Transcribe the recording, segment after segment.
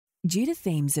Due to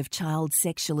themes of child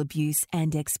sexual abuse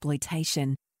and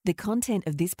exploitation, the content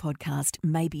of this podcast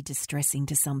may be distressing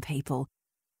to some people.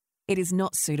 It is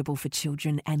not suitable for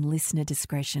children and listener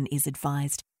discretion is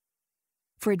advised.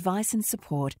 For advice and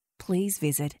support, please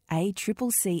visit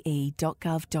accce.gov.au.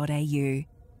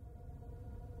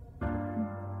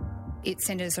 It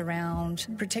centres around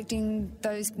protecting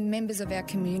those members of our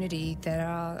community that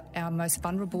are our most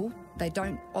vulnerable. They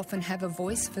don't often have a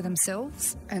voice for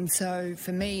themselves. And so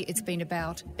for me, it's been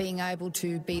about being able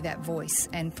to be that voice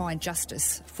and find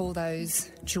justice for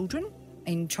those children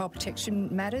in child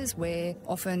protection matters where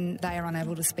often they are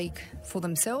unable to speak for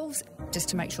themselves, just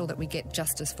to make sure that we get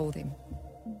justice for them.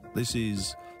 This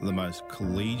is the most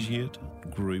collegiate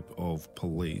group of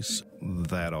police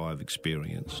that I've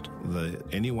experienced.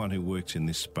 Anyone who works in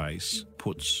this space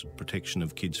puts protection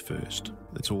of kids first.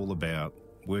 It's all about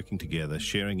working together,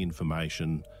 sharing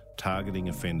information, targeting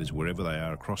offenders wherever they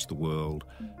are across the world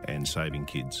and saving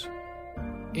kids.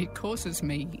 It causes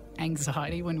me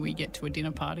anxiety when we get to a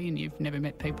dinner party and you've never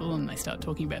met people and they start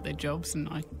talking about their jobs and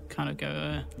I kind of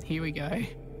go, here we go,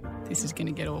 this is going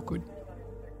to get awkward.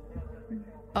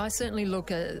 I certainly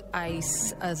look at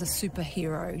Ace as a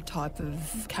superhero type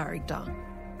of character.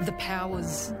 The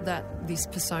powers that this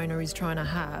persona is trying to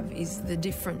have is the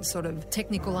different sort of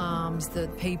technical arms, the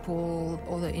people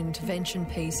or the intervention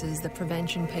pieces, the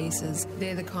prevention pieces.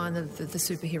 They're the kind of the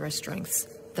superhero strengths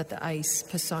that the Ace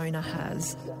persona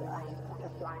has.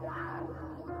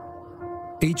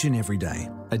 Each and every day,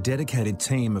 a dedicated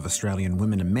team of Australian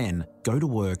women and men go to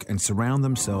work and surround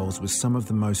themselves with some of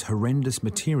the most horrendous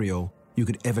material you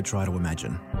could ever try to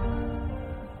imagine.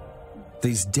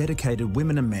 These dedicated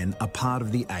women and men are part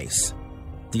of the ACE,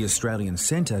 the Australian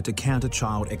Centre to Counter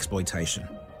Child Exploitation,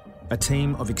 a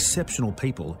team of exceptional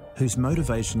people whose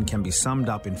motivation can be summed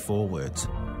up in 4 words: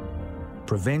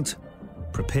 prevent,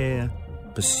 prepare,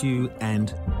 pursue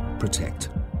and protect.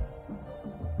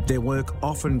 Their work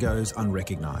often goes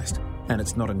unrecognised, and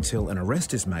it's not until an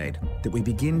arrest is made that we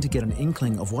begin to get an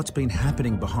inkling of what's been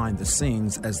happening behind the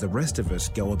scenes as the rest of us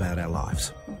go about our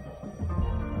lives.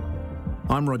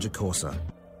 I'm Roger Corser,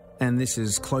 and this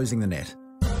is Closing the Net,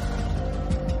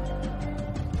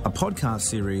 a podcast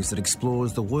series that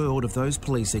explores the world of those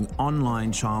policing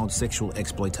online child sexual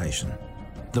exploitation,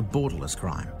 the borderless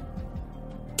crime.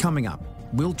 Coming up,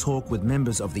 we'll talk with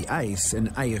members of the ACE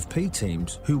and AFP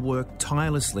teams who work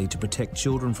tirelessly to protect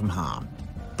children from harm,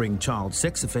 bring child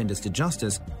sex offenders to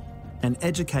justice, and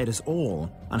educate us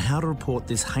all on how to report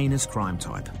this heinous crime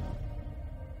type.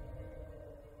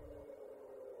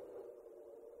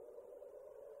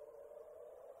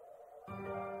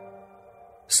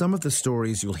 Some of the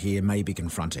stories you'll hear may be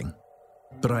confronting,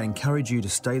 but I encourage you to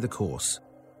stay the course,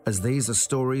 as these are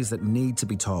stories that need to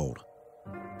be told.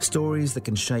 Stories that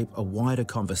can shape a wider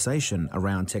conversation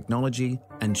around technology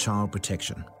and child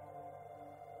protection.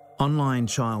 Online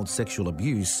child sexual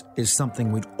abuse is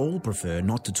something we'd all prefer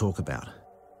not to talk about,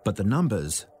 but the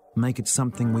numbers make it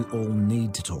something we all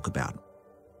need to talk about.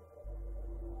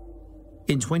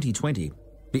 In 2020,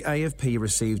 the AFP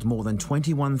received more than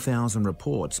 21,000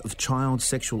 reports of child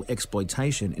sexual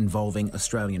exploitation involving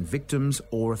Australian victims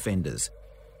or offenders.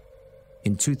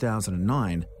 In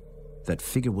 2009, that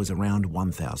figure was around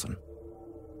 1,000.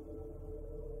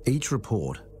 Each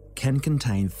report can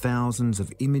contain thousands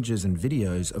of images and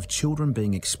videos of children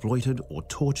being exploited or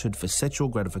tortured for sexual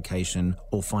gratification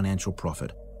or financial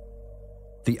profit.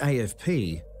 The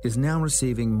AFP is now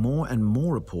receiving more and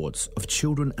more reports of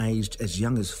children aged as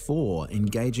young as 4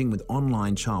 engaging with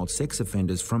online child sex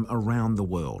offenders from around the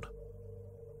world.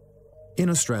 In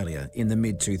Australia, in the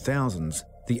mid-2000s,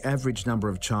 the average number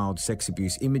of child sex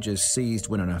abuse images seized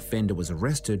when an offender was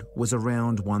arrested was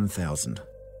around 1,000.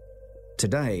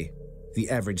 Today, the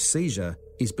average seizure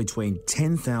is between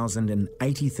 10,000 and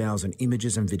 80,000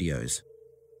 images and videos.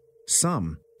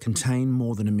 Some contain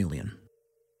more than 1 million.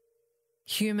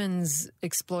 Humans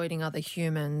exploiting other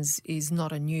humans is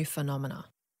not a new phenomena.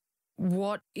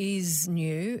 What is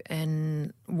new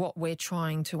and what we're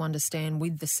trying to understand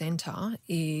with the centre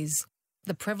is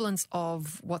the prevalence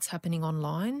of what's happening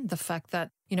online, the fact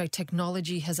that,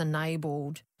 technology has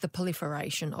enabled the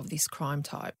proliferation of this crime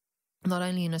type, not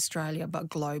only in Australia but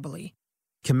globally.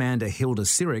 Commander Hilda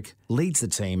Sirik leads the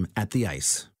team at the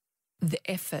ACE. The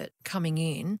effort coming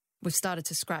in, we've started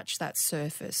to scratch that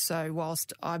surface. So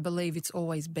whilst I believe it's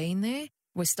always been there,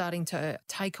 we're starting to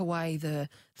take away the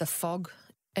fog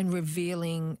and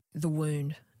revealing the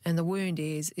wound. And the wound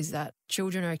is that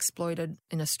children are exploited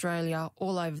in Australia,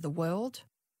 all over the world.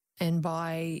 And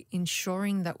by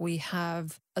ensuring that we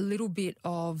have a little bit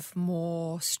of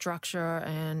more structure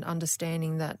and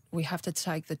understanding that we have to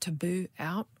take the taboo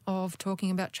out of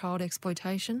talking about child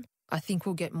exploitation, I think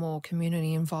we'll get more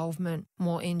community involvement,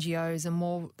 more NGOs and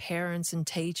more parents and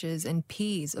teachers and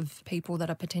peers of people that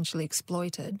are potentially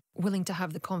exploited willing to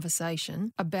have the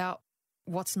conversation about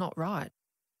what's not right.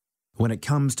 When it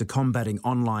comes to combating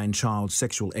online child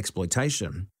sexual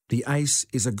exploitation, the ACE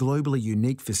is a globally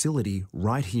unique facility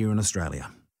right here in Australia.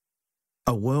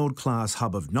 A world-class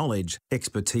hub of knowledge,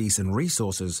 expertise and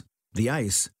resources, the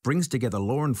ACE brings together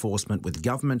law enforcement with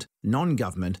government,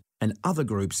 non-government and other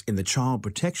groups in the child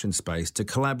protection space to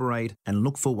collaborate and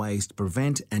look for ways to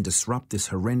prevent and disrupt this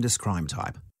horrendous crime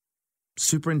type.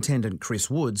 Superintendent Chris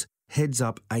Woods heads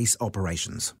up ACE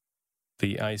operations.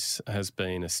 The ACE has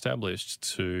been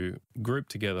established to group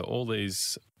together all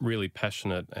these really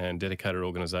passionate and dedicated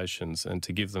organisations and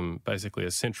to give them basically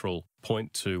a central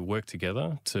point to work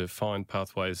together to find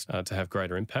pathways to have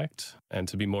greater impact and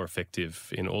to be more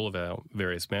effective in all of our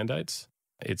various mandates.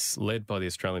 It's led by the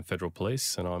Australian Federal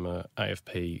Police and I'm an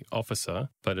AFP officer,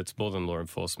 but it's more than law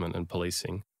enforcement and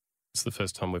policing. It's the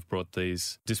first time we've brought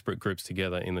these disparate groups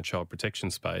together in the child protection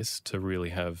space to really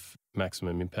have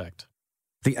maximum impact.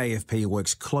 The AFP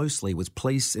works closely with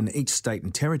police in each state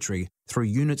and territory through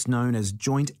units known as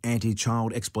Joint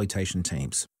Anti-Child Exploitation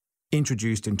Teams.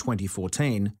 Introduced in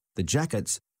 2014, the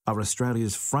Jackets are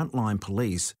Australia's frontline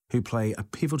police who play a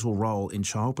pivotal role in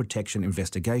child protection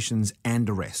investigations and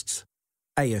arrests.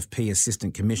 AFP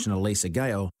Assistant Commissioner Lisa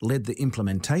Gale led the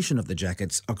implementation of the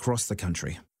Jackets across the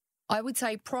country. I would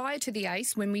say prior to the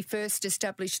ACE, when we first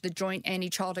established the Joint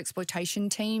Anti-Child Exploitation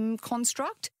Team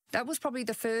construct, that was probably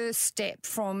the first step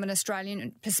from an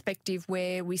Australian perspective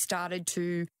where we started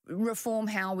to reform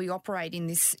how we operate in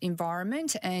this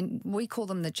environment, and we call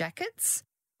them the Jackets.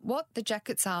 What the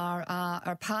Jackets are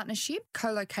a partnership,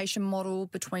 co-location model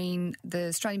between the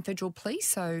Australian Federal Police,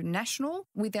 so national,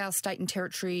 with our state and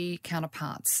territory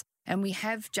counterparts. And we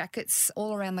have Jackets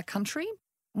all around the country.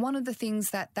 One of the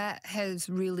things that has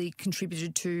really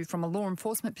contributed to from a law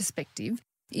enforcement perspective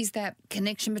is that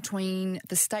connection between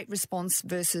the state response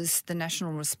versus the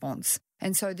national response.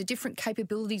 And so the different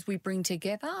capabilities we bring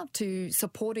together to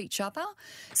support each other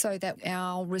so that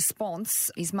our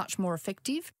response is much more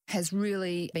effective has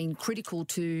really been critical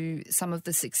to some of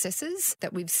the successes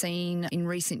that we've seen in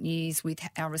recent years with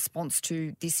our response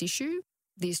to this issue.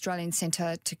 The Australian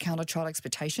Centre to Counter Child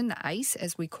Exploitation, the ACE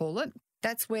as we call it,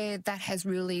 that's where that has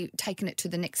really taken it to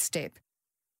the next step.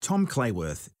 Tom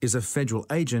Clayworth is a federal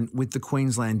agent with the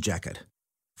Queensland Jacket.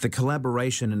 The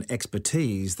collaboration and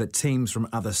expertise that teams from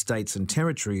other states and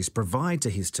territories provide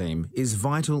to his team is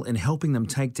vital in helping them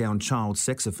take down child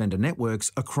sex offender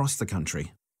networks across the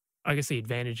country. I guess the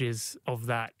advantages of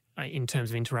that in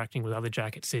terms of interacting with other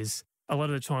Jackets is a lot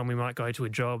of the time we might go to a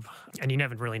job and you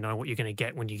never really know what you're going to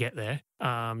get when you get there.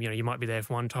 You might be there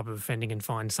for one type of offending and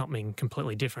find something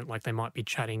completely different, like they might be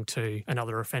chatting to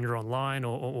another offender online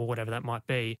or whatever that might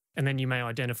be. And then you may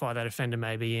identify that offender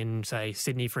maybe in, say,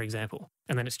 Sydney, for example.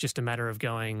 And then it's just a matter of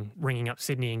ringing up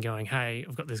Sydney and going, hey,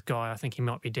 I've got this guy, I think he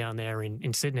might be down there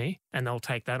in Sydney. And they'll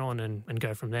take that on and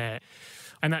go from there.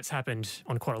 And that's happened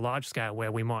on quite a large scale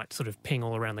where we might sort of ping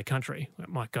all around the country. It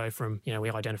might go from, we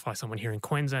identify someone here in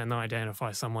Queensland, and they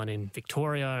identify someone in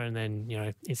Victoria, and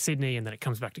then, in Sydney, and then it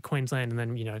comes back to Queensland, and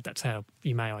then, that's how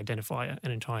you may identify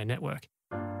an entire network.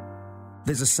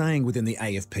 There's a saying within the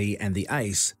AFP and the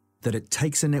ACE that it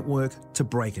takes a network to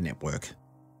break a network.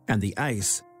 And the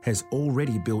ACE has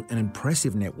already built an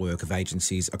impressive network of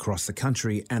agencies across the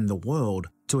country and the world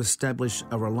to establish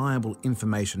a reliable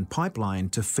information pipeline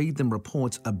to feed them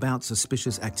reports about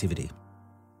suspicious activity.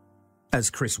 As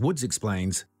Chris Woods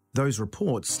explains, those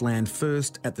reports land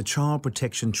first at the Child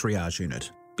Protection Triage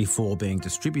Unit before being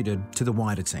distributed to the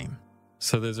wider team.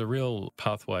 So there's a real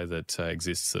pathway that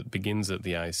exists that begins at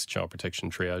the ACE Child Protection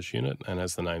Triage Unit, and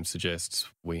as the name suggests,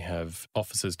 we have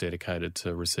officers dedicated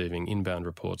to receiving inbound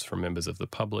reports from members of the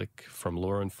public, from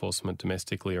law enforcement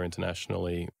domestically or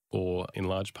internationally, or in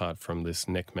large part from this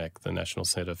NCMEC, the National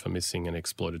Centre for Missing and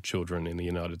Exploited Children in the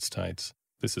United States.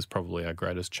 This is probably our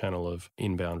greatest channel of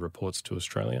inbound reports to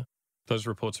Australia. Those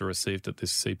reports are received at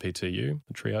this CPTU,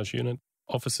 the triage unit.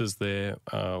 Officers there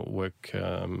work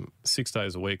 6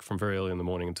 days a week from very early in the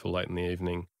morning until late in the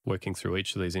evening, working through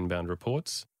each of these inbound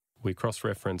reports. We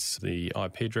cross-reference the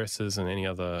IP addresses and any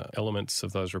other elements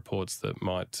of those reports that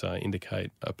might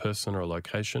indicate a person or a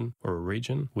location or a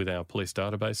region with our police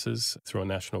databases. Through a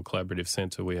national collaborative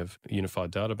centre, we have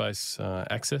unified database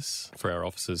access for our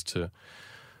officers to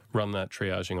run that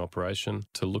triaging operation,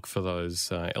 to look for those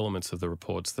elements of the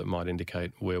reports that might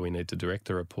indicate where we need to direct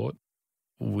the report.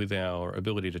 With our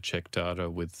ability to check data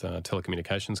with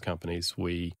telecommunications companies,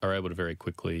 we are able to very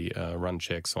quickly run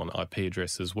checks on IP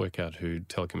addresses, work out who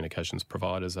telecommunications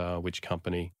providers are, which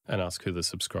company, and ask who the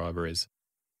subscriber is.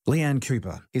 Leanne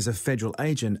Cooper is a federal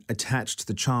agent attached to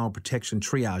the Child Protection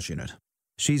Triage Unit.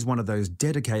 She's one of those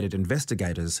dedicated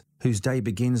investigators whose day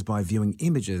begins by viewing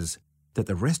images that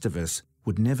the rest of us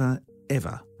would never,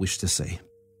 ever wish to see.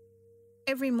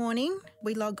 Every morning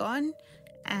we log on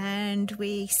and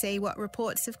we see what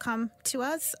reports have come to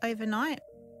us overnight.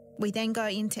 We then go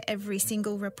into every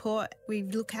single report. We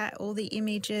look at all the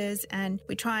images and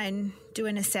we try and do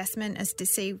an assessment as to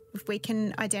see if we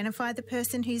can identify the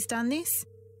person who's done this.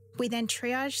 We then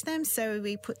triage them, so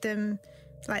we put them,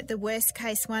 like the worst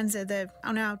case ones are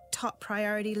on our top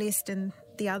priority list, and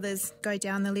the others go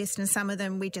down the list, and some of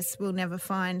them we just will never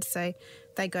find, so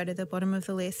they go to the bottom of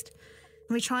the list.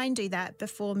 We try and do that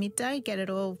before midday, get it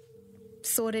all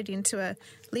sorted into a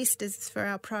list as for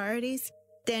our priorities.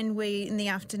 Then in the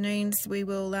afternoons, we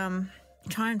will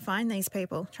try and find these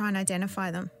people, try and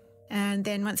identify them. And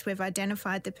then once we've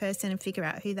identified the person and figure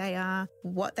out who they are,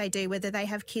 what they do, whether they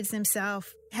have kids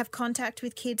themselves, have contact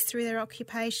with kids through their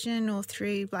occupation or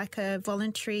through like a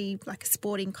voluntary, like a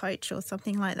sporting coach or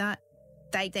something like that,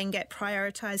 they then get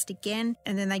prioritised again,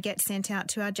 and then they get sent out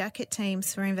to our jacket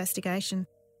teams for investigation.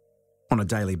 On a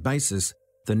daily basis,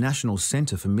 the National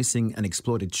Centre for Missing and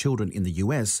Exploited Children in the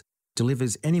US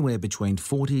delivers anywhere between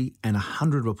 40 and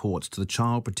 100 reports to the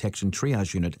Child Protection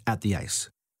Triage Unit at the ACE.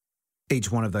 Each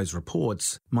one of those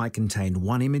reports might contain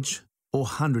one image or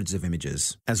hundreds of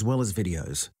images, as well as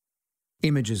videos.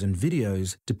 Images and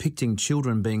videos depicting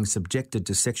children being subjected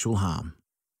to sexual harm.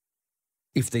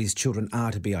 If these children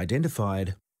are to be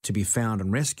identified, to be found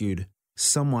and rescued,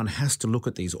 someone has to look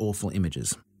at these awful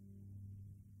images.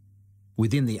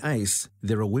 Within the ACE,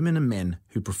 there are women and men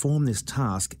who perform this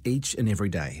task each and every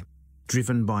day,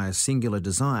 driven by a singular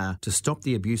desire to stop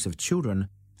the abuse of children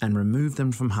and remove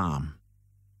them from harm.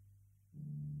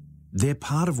 They're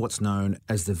part of what's known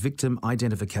as the Victim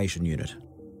Identification Unit,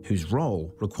 whose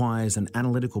role requires an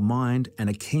analytical mind and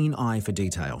a keen eye for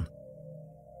detail.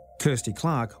 Kirsty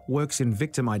Clark works in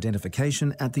victim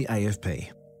identification at the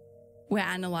AFP. We're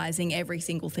analysing every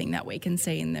single thing that we can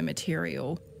see in the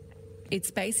material. It's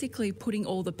basically putting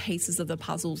all the pieces of the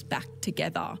puzzles back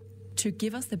together to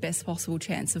give us the best possible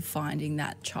chance of finding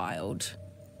that child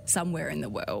somewhere in the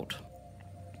world.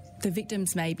 The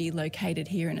victims may be located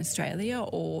here in Australia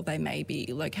or they may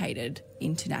be located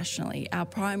internationally. Our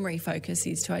primary focus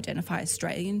is to identify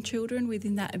Australian children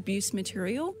within that abuse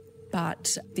material,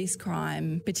 but this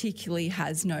crime particularly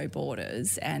has no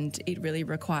borders and it really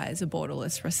requires a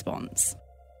borderless response.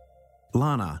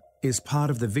 Lana is part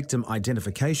of the Victim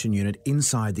Identification Unit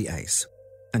inside the ACE,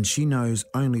 and she knows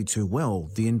only too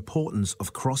well the importance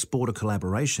of cross-border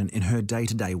collaboration in her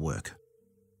day-to-day work.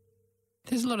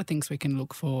 There's a lot of things we can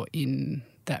look for in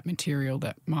that material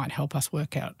that might help us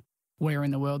work out where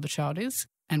in the world the child is,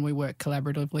 and we work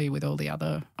collaboratively with all the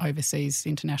other overseas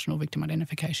international victim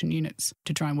identification units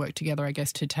to try and work together, I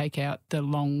guess, to take out the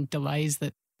long delays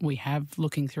that we have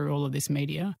looking through all of this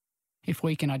media. If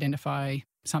we can identify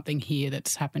something here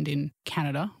that's happened in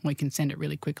Canada, we can send it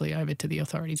really quickly over to the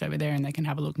authorities over there and they can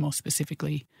have a look more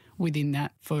specifically within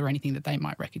that for anything that they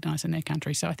might recognise in their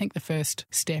country. So I think the first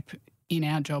step in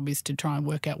our job is to try and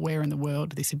work out where in the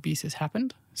world this abuse has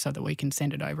happened so that we can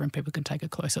send it over and people can take a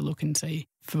closer look and see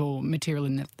for material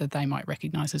in that they might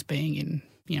recognise as being in,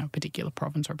 a particular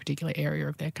province or a particular area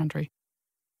of their country.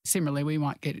 Similarly, we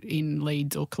might get in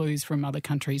leads or clues from other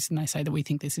countries and they say that we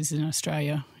think this is in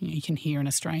Australia. You can hear an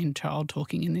Australian child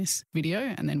talking in this video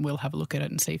and then we'll have a look at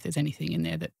it and see if there's anything in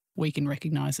there that we can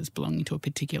recognise as belonging to a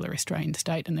particular Australian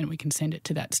state, and then we can send it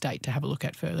to that state to have a look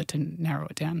at further to narrow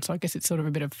it down. So I guess it's sort of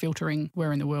a bit of filtering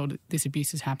where in the world this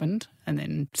abuse has happened and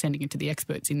then sending it to the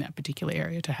experts in that particular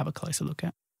area to have a closer look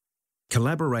at.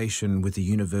 Collaboration with the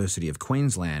University of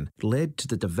Queensland led to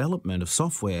the development of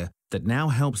software that now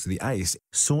helps the ACE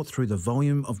sort through the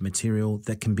volume of material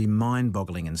that can be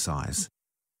mind-boggling in size.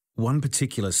 One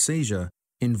particular seizure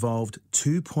involved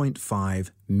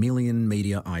 2.5 million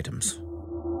media items.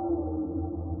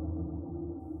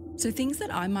 So things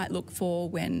that I might look for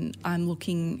when I'm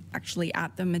looking actually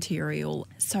at the material.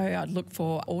 So I'd look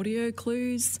for audio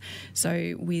clues.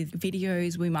 So with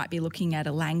videos, we might be looking at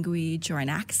a language or an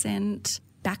accent.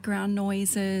 Background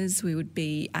noises, we would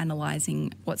be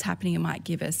analysing what's happening. It might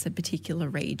give us a particular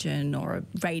region or a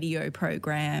radio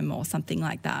program or something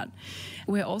like that.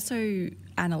 We're also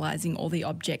analysing all the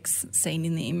objects seen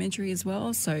in the imagery as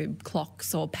well, so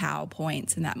clocks or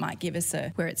PowerPoints, and that might give us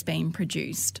where it's being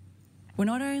produced. We're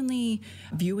not only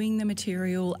viewing the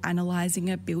material, analysing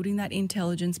it, building that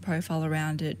intelligence profile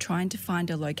around it, trying to find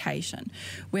a location.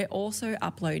 We're also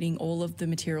uploading all of the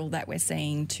material that we're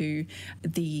seeing to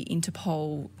the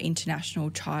Interpol International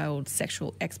Child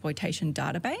Sexual Exploitation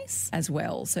Database as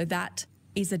well. So that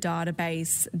is a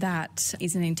database that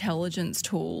is an intelligence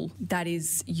tool that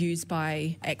is used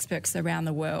by experts around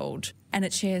the world, and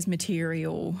it shares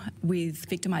material with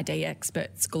victim ID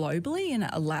experts globally, and it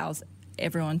allows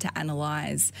everyone to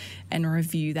analyse and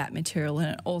review that material,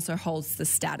 and it also holds the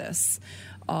status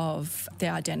of the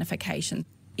identification.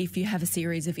 If you have a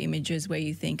series of images where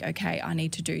you think, okay, I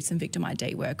need to do some victim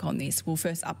ID work on this, we'll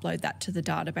first upload that to the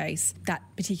database. That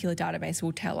particular database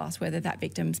will tell us whether that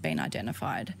victim's been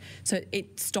identified. So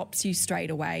it stops you straight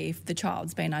away if the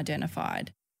child's been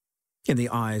identified. In the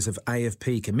eyes of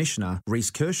AFP Commissioner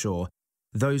Reece Kershaw,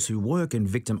 those who work in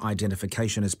victim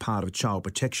identification as part of child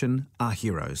protection are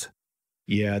heroes.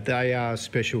 Yeah, they are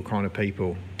special kind of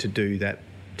people to do that,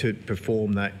 to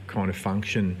perform that kind of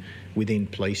function within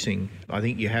policing. I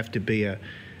think you have to be a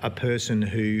person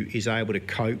who is able to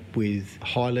cope with a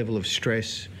high level of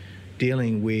stress,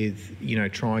 dealing with,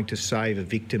 trying to save a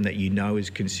victim that is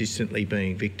consistently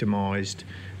being victimised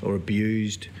or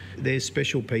abused. They're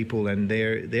special people, and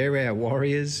they're our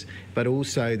warriors, but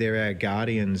also they're our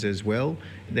guardians as well.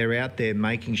 They're out there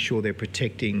making sure they're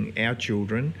protecting our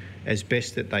children as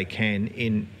best that they can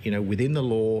within the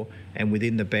law and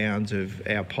within the bounds of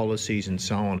our policies and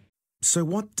so on. So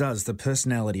what does the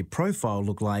personality profile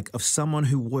look like of someone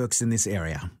who works in this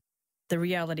area? The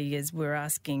reality is we're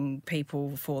asking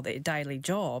people for their daily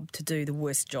job to do the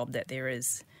worst job that there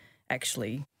is,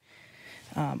 actually.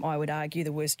 I would argue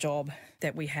the worst job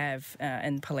that we have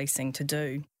in policing to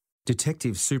do.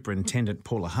 Detective Superintendent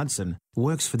Paula Hudson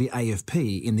works for the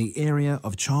AFP in the area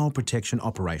of child protection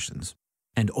operations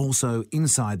and also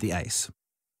inside the ACE.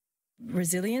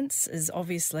 Resilience is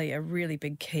obviously a really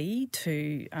big key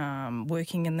to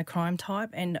working in the crime type,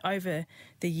 and over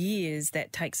the years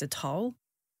that takes a toll.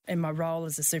 In my role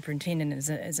as a superintendent,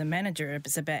 as a manager,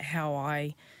 it's about how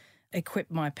I equip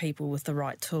my people with the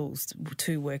right tools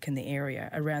to work in the area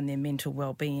around their mental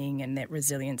well-being and that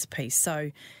resilience piece.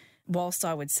 So whilst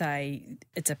I would say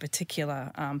it's a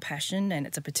particular passion and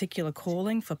it's a particular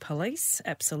calling for police,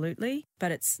 absolutely,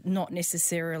 but it's not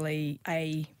necessarily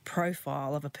a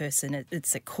profile of a person.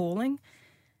 It's a calling.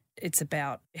 It's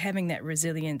about having that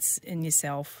resilience in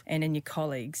yourself and in your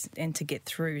colleagues and to get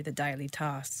through the daily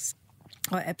tasks.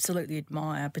 I absolutely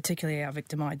admire, particularly our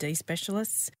victim ID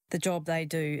specialists. The job they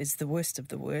do is the worst of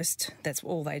the worst. That's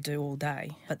all they do all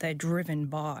day. But they're driven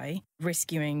by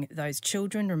rescuing those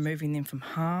children, removing them from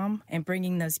harm and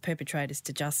bringing those perpetrators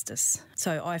to justice.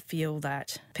 So I feel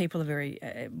that people are very,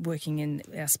 working in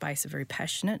our space are very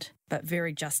passionate, but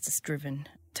very justice-driven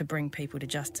to bring people to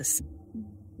justice.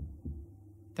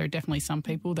 There are definitely some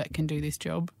people that can do this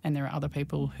job, and there are other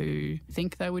people who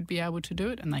think they would be able to do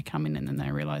it, and they come in and then they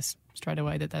realise straight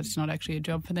away that that's not actually a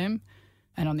job for them.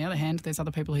 And on the other hand, there's other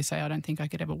people who say, I don't think I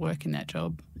could ever work in that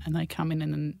job, and they come in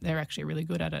and then they're actually really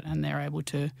good at it, and they're able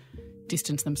to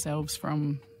distance themselves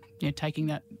from taking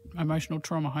that emotional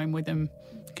trauma home with them.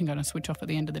 Can go and switch off at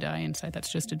the end of the day and say,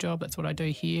 that's just a job, that's what I do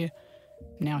here.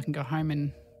 Now I can go home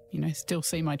and still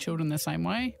see my children the same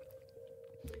way.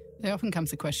 There often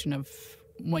comes the question of,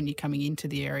 when you're coming into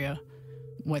the area,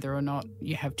 whether or not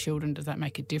you have children, does that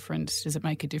make a difference? Does it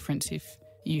make a difference if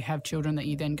you have children that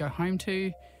you then go home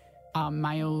to? Are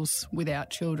males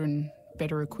without children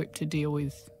better equipped to deal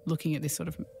with looking at this sort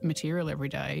of material every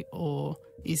day? Or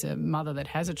is a mother that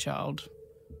has a child,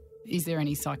 is there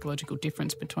any psychological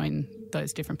difference between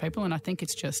those different people? And I think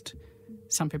it's just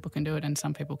some people can do it and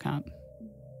some people can't.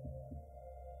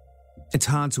 It's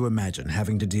hard to imagine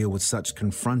having to deal with such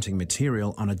confronting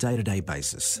material on a day-to-day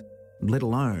basis, let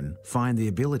alone find the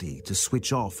ability to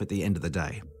switch off at the end of the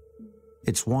day.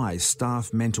 It's why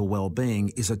staff mental well-being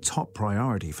is a top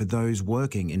priority for those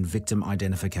working in victim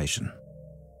identification.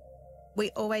 We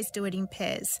always do it in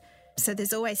pairs. So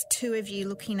there's always two of you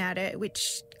looking at it, which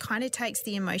kind of takes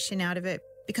the emotion out of it.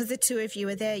 Because the two of you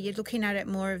are there, you're looking at it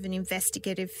more of an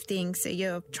investigative thing. So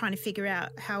you're trying to figure out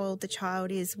how old the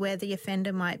child is, where the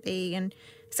offender might be. And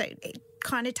so it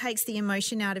kind of takes the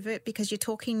emotion out of it because you're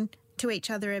talking to each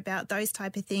other about those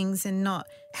type of things and not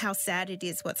how sad it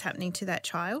is what's happening to that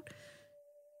child.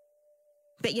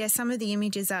 But yeah, some of the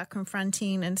images are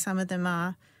confronting and some of them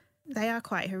they are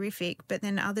quite horrific. But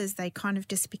then others, they kind of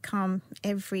just become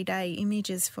everyday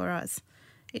images for us.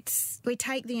 We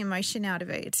take the emotion out of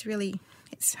it.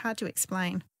 It's hard to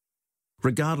explain.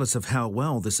 Regardless of how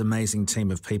well this amazing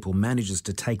team of people manages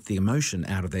to take the emotion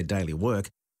out of their daily work,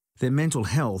 their mental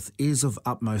health is of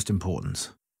utmost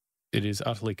importance. It is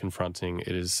utterly confronting.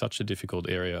 It is such a difficult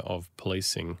area of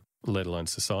policing, let alone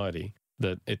society,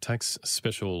 that it takes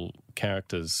special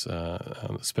characters,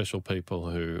 special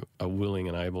people who are willing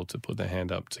and able to put their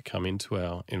hand up to come into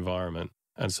our environment.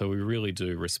 And so we really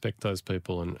do respect those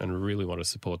people and really want to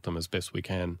support them as best we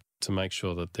can to make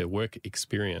sure that their work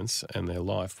experience and their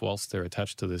life, whilst they're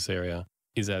attached to this area,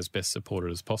 is as best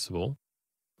supported as possible,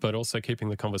 but also keeping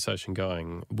the conversation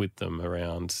going with them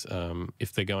around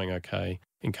if they're going okay,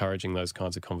 encouraging those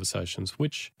kinds of conversations,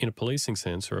 which in a policing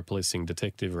sense or a policing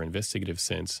detective or investigative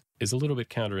sense is a little bit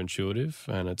counterintuitive,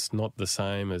 and it's not the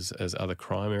same as other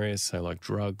crime areas, say like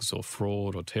drugs or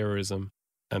fraud or terrorism.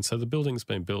 And so the building's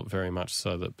been built very much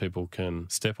so that people can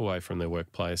step away from their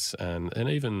workplace and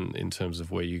even in terms of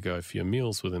where you go for your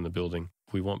meals within the building,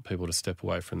 we want people to step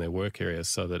away from their work areas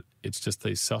so that it's just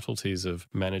these subtleties of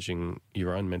managing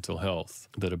your own mental health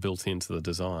that are built into the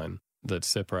design that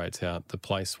separates out the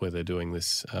place where they're doing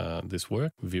this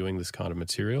work, viewing this kind of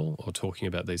material or talking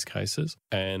about these cases,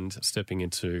 and stepping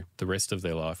into the rest of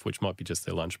their life, which might be just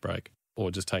their lunch break or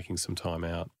just taking some time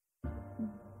out.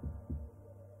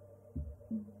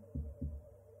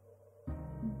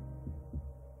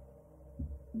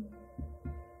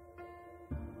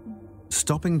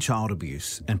 Stopping child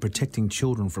abuse and protecting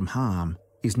children from harm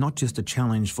is not just a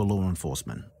challenge for law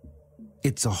enforcement.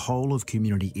 It's a whole of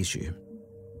community issue.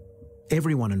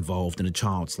 Everyone involved in a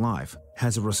child's life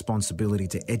has a responsibility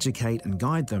to educate and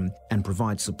guide them and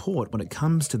provide support when it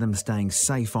comes to them staying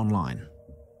safe online.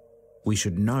 We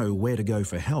should know where to go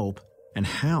for help and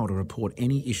how to report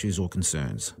any issues or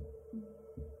concerns.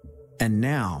 And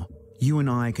now, you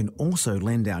and I can also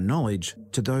lend our knowledge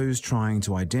to those trying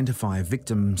to identify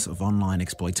victims of online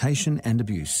exploitation and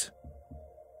abuse.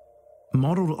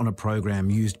 Modelled on a program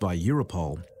used by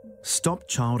Europol, Stop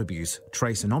Child Abuse,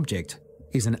 Trace an Object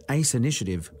is an ACE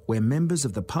initiative where members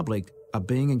of the public are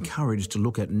being encouraged to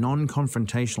look at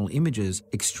non-confrontational images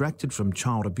extracted from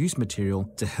child abuse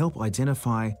material to help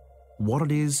identify what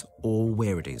it is or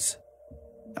where it is.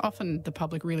 Often the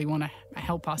public really want to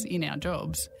help us in our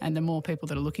jobs, and the more people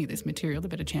that are looking at this material, the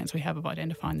better chance we have of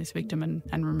identifying this victim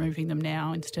and removing them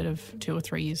now instead of 2 or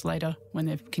 3 years later when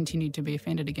they've continued to be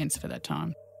offended against for that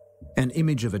time. An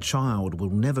image of a child will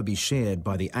never be shared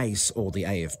by the ACE or the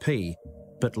AFP,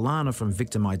 but Lana from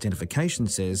Victim Identification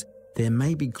says there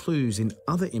may be clues in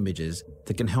other images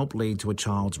that can help lead to a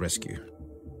child's rescue.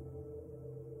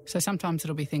 So sometimes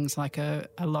it'll be things like a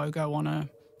logo on a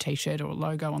T-shirt or a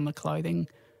logo on the clothing.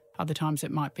 Other times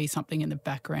it might be something in the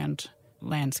background,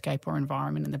 landscape or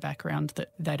environment in the background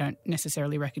that they don't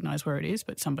necessarily recognise where it is,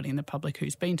 but somebody in the public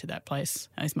who's been to that place,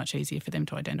 it's much easier for them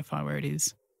to identify where it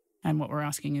is. And what we're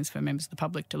asking is for members of the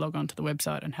public to log on to the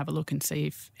website and have a look and see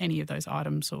if any of those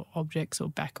items or objects or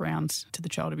backgrounds to the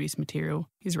child abuse material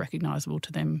is recognisable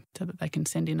to them so that they can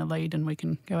send in a lead and we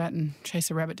can go out and chase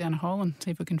a rabbit down a hole and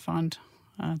see if we can find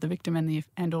the victim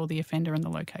and or the offender and the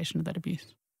location of that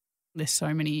abuse. There's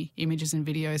so many images and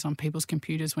videos on people's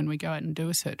computers when we go out and do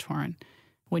a search warrant.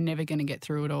 We're never going to get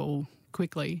through it all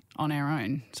quickly on our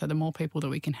own. So the more people that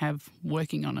we can have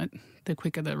working on it, the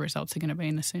quicker the results are going to be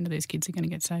and the sooner these kids are going to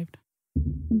get saved.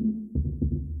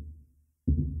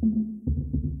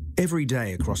 Every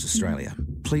day across Australia,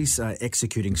 police are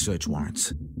executing search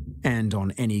warrants. And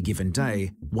on any given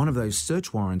day, one of those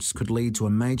search warrants could lead to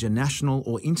a major national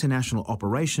or international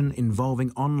operation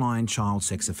involving online child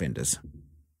sex offenders.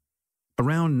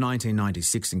 Around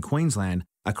 1996 in Queensland,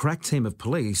 a crack team of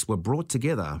police were brought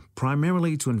together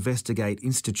primarily to investigate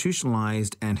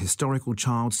institutionalised and historical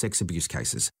child sex abuse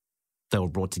cases. They were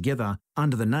brought together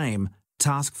under the name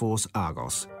Task Force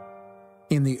Argos.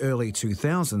 In the early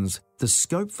 2000s, the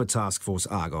scope for Task Force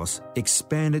Argos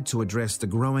expanded to address the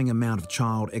growing amount of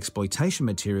child exploitation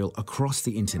material across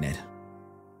the internet.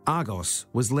 Argos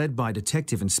was led by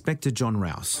Detective Inspector John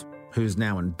Rouse, who's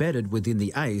now embedded within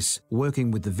the ACE,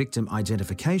 working with the victim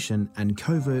identification and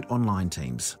covert online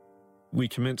teams. We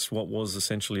commenced what was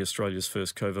essentially Australia's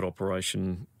first covert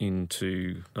operation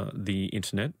into the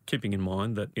internet, keeping in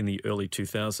mind that in the early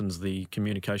 2000s, the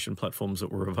communication platforms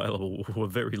that were available were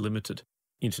very limited.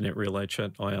 Internet Relay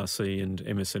Chat, IRC and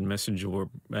MSN Messenger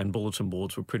and bulletin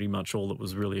boards were pretty much all that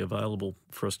was really available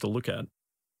for us to look at.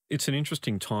 It's an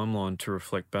interesting timeline to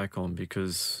reflect back on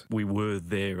because we were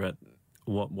there at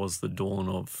what was the dawn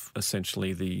of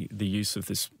essentially the use of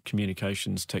this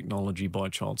communications technology by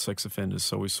child sex offenders,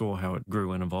 so we saw how it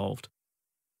grew and evolved.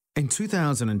 In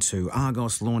 2002,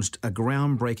 Argos launched a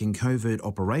groundbreaking covert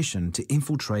operation to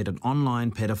infiltrate an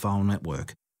online pedophile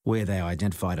network, where they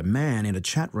identified a man in a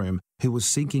chat room who was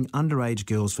seeking underage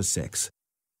girls for sex.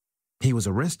 He was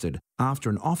arrested after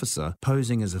an officer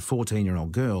posing as a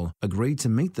 14-year-old girl agreed to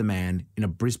meet the man in a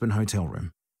Brisbane hotel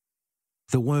room.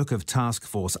 The work of Task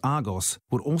Force Argos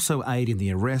would also aid in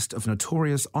the arrest of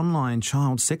notorious online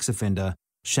child sex offender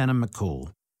Shannon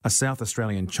McCall, a South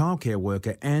Australian childcare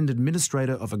worker and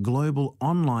administrator of a global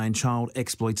online child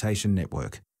exploitation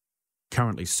network,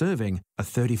 currently serving a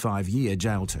 35-year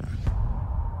jail term.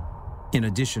 In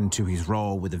addition to his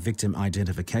role with the victim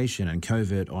identification and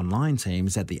covert online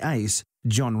teams at the ACE,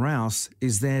 John Rouse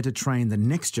is there to train the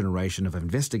next generation of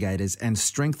investigators and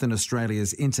strengthen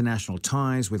Australia's international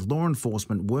ties with law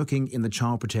enforcement working in the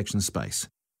child protection space.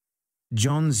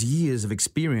 John's years of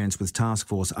experience with Task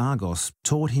Force Argos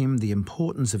taught him the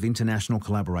importance of international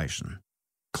collaboration.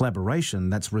 Collaboration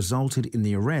that's resulted in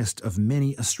the arrest of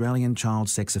many Australian child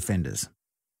sex offenders.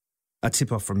 A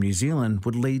tip-off from New Zealand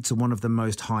would lead to one of the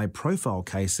most high-profile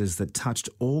cases that touched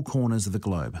all corners of the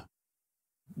globe.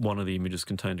 One of the images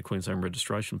contained a Queensland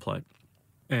registration plate,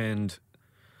 and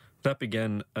that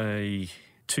began a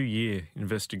 2-year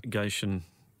investigation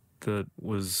that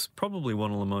was probably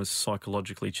one of the most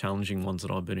psychologically challenging ones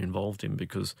that I've been involved in,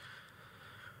 because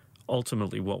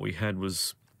ultimately what we had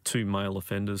was 2 male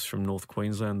offenders from North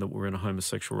Queensland that were in a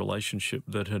homosexual relationship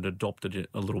that had adopted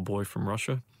a little boy from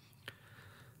Russia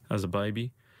as a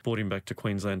baby, brought him back to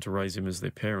Queensland to raise him as their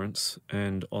parents,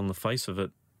 and on the face of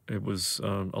it, it was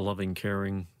a loving,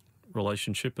 caring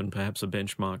relationship and perhaps a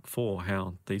benchmark for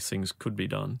how these things could be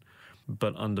done.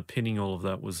 But underpinning all of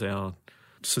that was our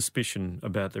suspicion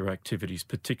about their activities,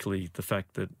 particularly the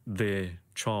fact that their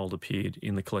child appeared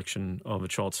in the collection of a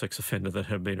child sex offender that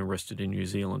had been arrested in New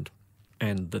Zealand,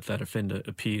 and that offender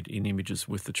appeared in images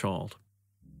with the child.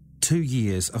 2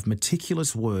 years of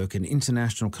meticulous work and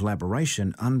international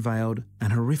collaboration unveiled an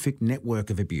horrific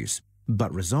network of abuse,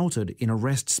 but resulted in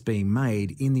arrests being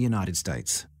made in the United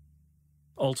States.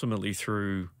 Ultimately,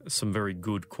 through some very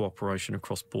good cooperation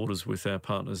across borders with our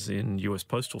partners in US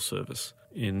Postal Service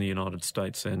in the United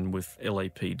States and with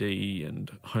LAPD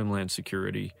and Homeland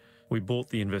Security, we brought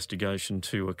the investigation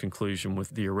to a conclusion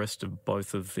with the arrest of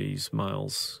both of these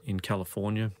males in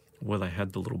California, where they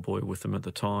had the little boy with them at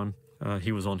the time.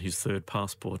 He was on his 3rd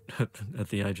passport at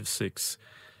the age of 6.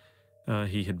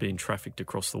 He had been trafficked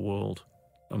across the world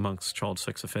amongst child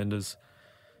sex offenders.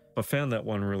 I found that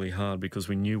one really hard because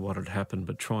we knew what had happened,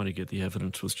 but trying to get the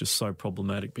evidence was just so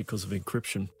problematic because of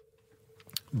encryption.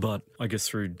 But I guess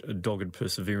through a dogged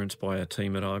perseverance by our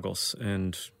team at Argos,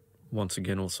 and once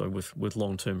again also with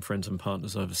long-term friends and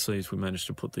partners overseas, we managed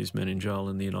to put these men in jail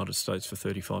in the United States for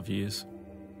 35 years.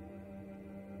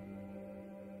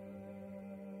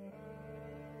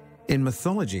 In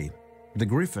mythology, the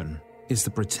griffin is the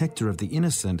protector of the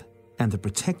innocent and the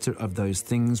protector of those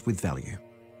things with value.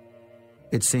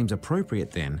 It seems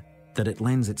appropriate then that it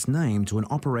lends its name to an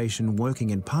operation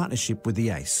working in partnership with the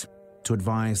ACE to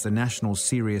advise the National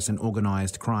Serious and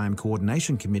Organised Crime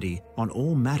Coordination Committee on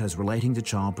all matters relating to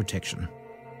child protection.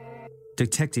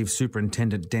 Detective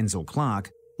Superintendent Denzel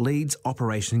Clark leads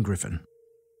Operation Griffin.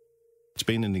 It's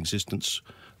been in existence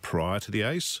prior to the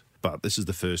ACE, but this is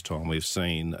the first time we've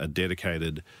seen a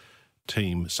dedicated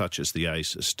team such as the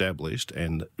ACE established,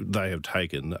 and they have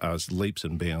taken us leaps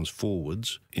and bounds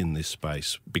forwards in this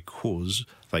space because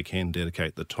they can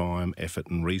dedicate the time, effort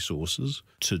and resources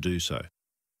to do so.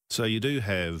 So you do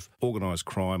have organised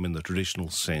crime in the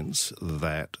traditional sense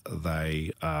that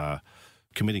they are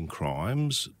committing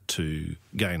crimes to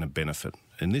gain a benefit.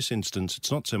 In this instance,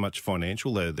 it's not so much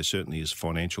financial, though there certainly is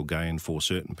financial gain for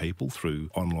certain people through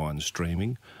online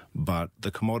streaming, but the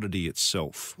commodity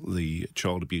itself, the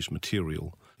child abuse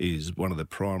material, is one of the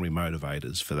primary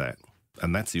motivators for that.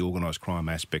 And that's the organised crime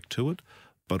aspect to it,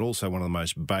 but also one of the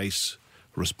most base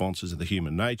responses of the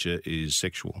human nature is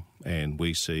sexual. And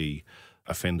we see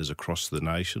offenders across the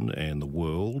nation and the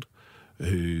world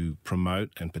who promote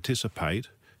and participate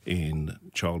in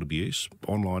child abuse,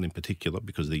 online in particular,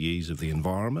 because of the ease of the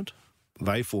environment.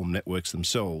 They form networks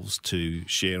themselves to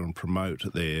share and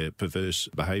promote their perverse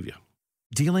behaviour.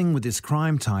 Dealing with this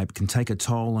crime type can take a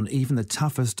toll on even the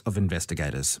toughest of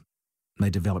investigators.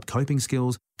 They develop coping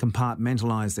skills,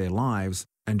 compartmentalise their lives,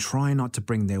 and try not to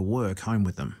bring their work home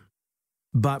with them.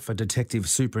 But for Detective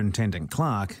Superintendent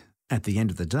Clark, at the end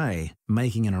of the day,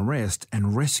 making an arrest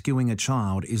and rescuing a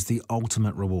child is the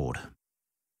ultimate reward.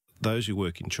 Those who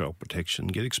work in child protection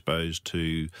get exposed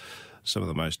to some of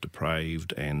the most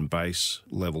depraved and base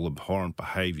level abhorrent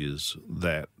behaviours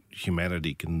that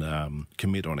humanity can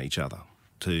commit on each other.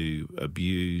 To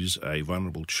abuse a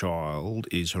vulnerable child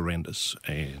is horrendous,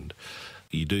 and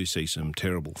you do see some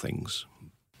terrible things.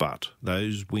 But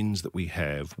those wins that we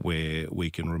have where we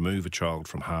can remove a child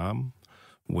from harm,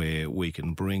 where we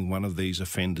can bring one of these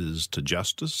offenders to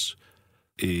justice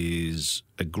is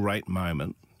a great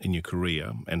moment in your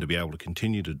career, and to be able to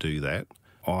continue to do that,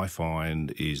 I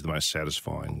find is the most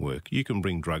satisfying work. You can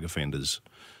bring drug offenders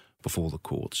before the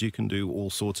courts. You can do all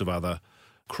sorts of other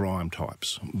crime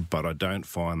types, but I don't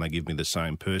find they give me the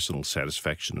same personal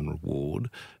satisfaction and reward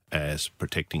as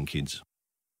protecting kids.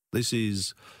 This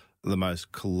is the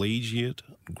most collegiate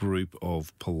group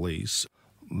of police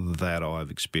that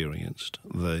I've experienced.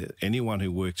 Anyone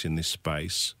who works in this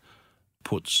space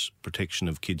puts protection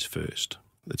of kids first.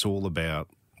 It's all about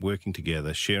working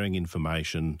together, sharing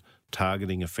information,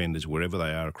 targeting offenders wherever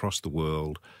they are across the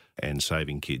world, and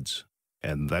saving kids.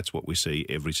 And that's what we see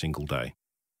every single day.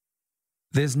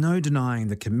 There's no denying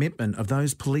the commitment of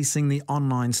those policing the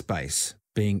online space,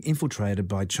 being infiltrated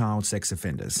by child sex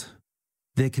offenders.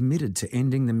 They're committed to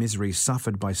ending the misery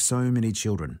suffered by so many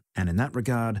children, and in that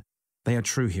regard, they are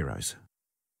true heroes.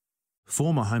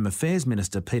 Former Home Affairs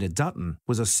Minister Peter Dutton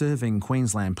was a serving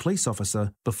Queensland police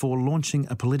officer before launching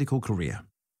a political career.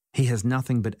 He has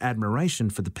nothing but admiration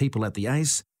for the people at the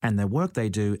ACE and their work they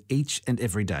do each and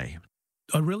every day.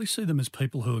 I really see them as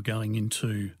people who are going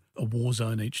into a war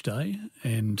zone each day,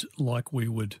 and like we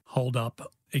would hold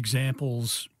up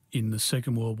examples in the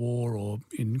Second World War or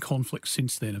in conflict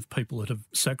since then of people that have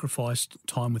sacrificed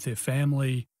time with their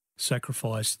family,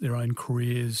 sacrificed their own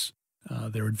careers,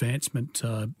 their advancement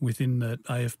within the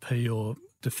AFP or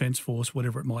Defence Force,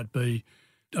 whatever it might be.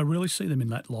 I really see them in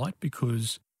that light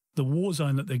because the war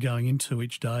zone that they're going into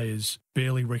each day is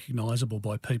barely recognisable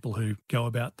by people who go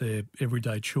about their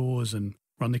everyday chores and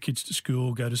run their kids to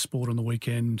school, go to sport on the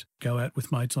weekend, go out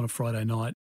with mates on a Friday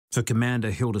night. For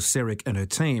Commander Hilda Serick and her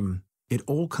team, it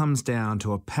all comes down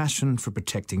to a passion for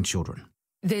protecting children.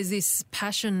 There's this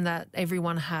passion that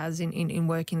everyone has in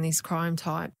working this crime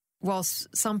type. Whilst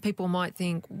some people might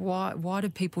think, why do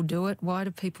people do it? Why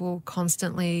do people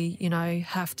constantly,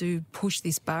 have to push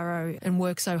this barrow and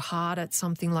work so hard at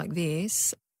something like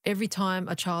this? Every time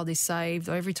a child is saved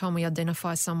or every time we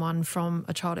identify someone from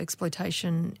a child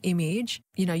exploitation image,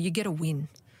 you get a win.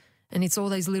 And it's all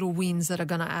these little wins that are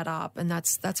going to add up, and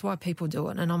that's why people do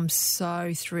it. And I'm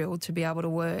so thrilled to be able to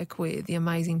work with the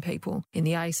amazing people in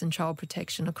the ACE and child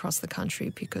protection across the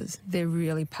country because they're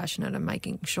really passionate at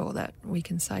making sure that we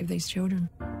can save these children.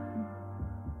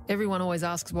 Everyone always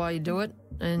asks why you do it,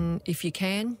 and if you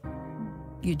can,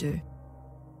 you do.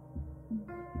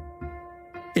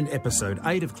 In episode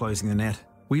 8 of Closing the Net,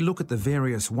 we look at the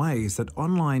various ways that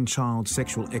online child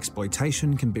sexual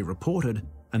exploitation can be reported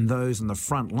and those on the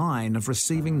front line of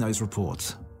receiving those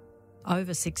reports.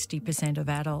 Over 60% of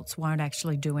adults won't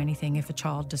actually do anything if a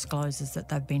child discloses that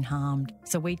they've been harmed.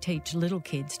 So we teach little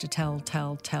kids to tell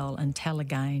and tell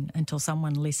again until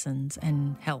someone listens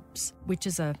and helps, which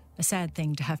is a sad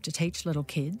thing to have to teach little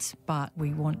kids, but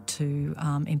we want to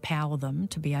empower them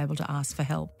to be able to ask for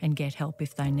help and get help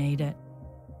if they need it.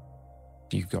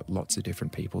 You've got lots of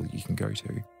different people that you can go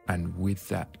to, and with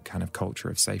that kind of culture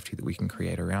of safety that we can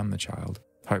create around the child,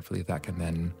 hopefully that can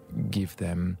then give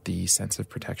them the sense of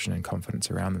protection and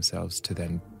confidence around themselves to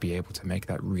then be able to make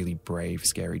that really brave,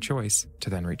 scary choice to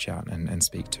then reach out and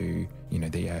speak to, the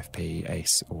AFP,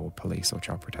 ACE or police or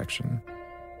child protection.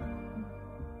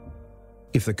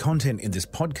 If the content in this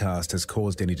podcast has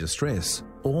caused any distress,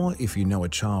 or if you know a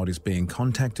child is being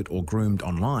contacted or groomed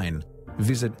online,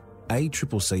 visit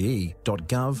accce.gov.au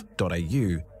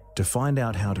to find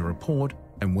out how to report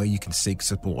and where you can seek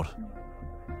support.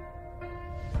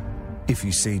 If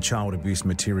you see child abuse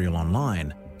material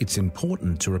online, it's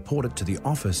important to report it to the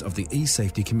Office of the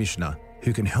eSafety Commissioner,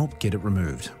 who can help get it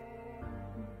removed.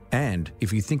 And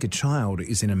if you think a child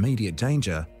is in immediate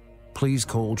danger, please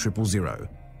call 000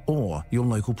 or your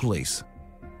local police.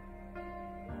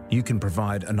 You can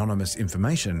provide anonymous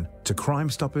information to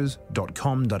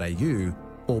crimestoppers.com.au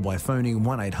or by phoning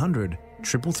 1800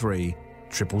 333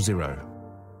 000.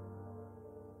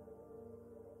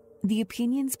 The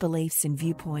opinions, beliefs and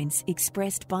viewpoints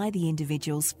expressed by the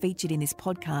individuals featured in this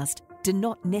podcast do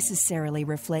not necessarily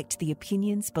reflect the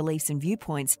opinions, beliefs and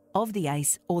viewpoints of the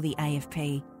ACE or the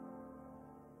AFP.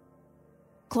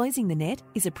 Closing the Net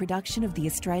is a production of the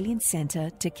Australian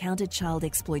Centre to Counter Child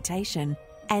Exploitation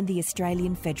and the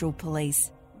Australian Federal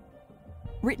Police.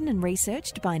 Written and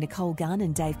researched by Nicole Gunn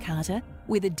and Dave Carter,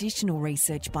 with additional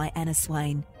research by Anna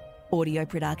Swain. Audio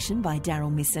production by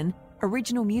Daryl Misson.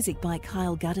 Original music by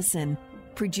Kyle Gutterson.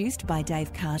 Produced by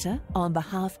Dave Carter on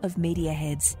behalf of Media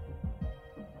Heads.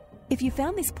 If you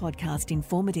found this podcast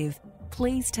informative,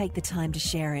 please take the time to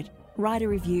share it, write a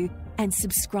review and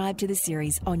subscribe to the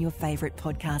series on your favourite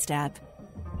podcast app.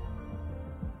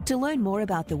 To learn more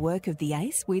about the work of the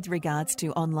ACE with regards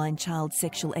to online child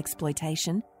sexual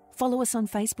exploitation, follow us on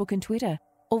Facebook and Twitter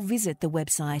or visit the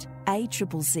website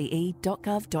accce.gov.au.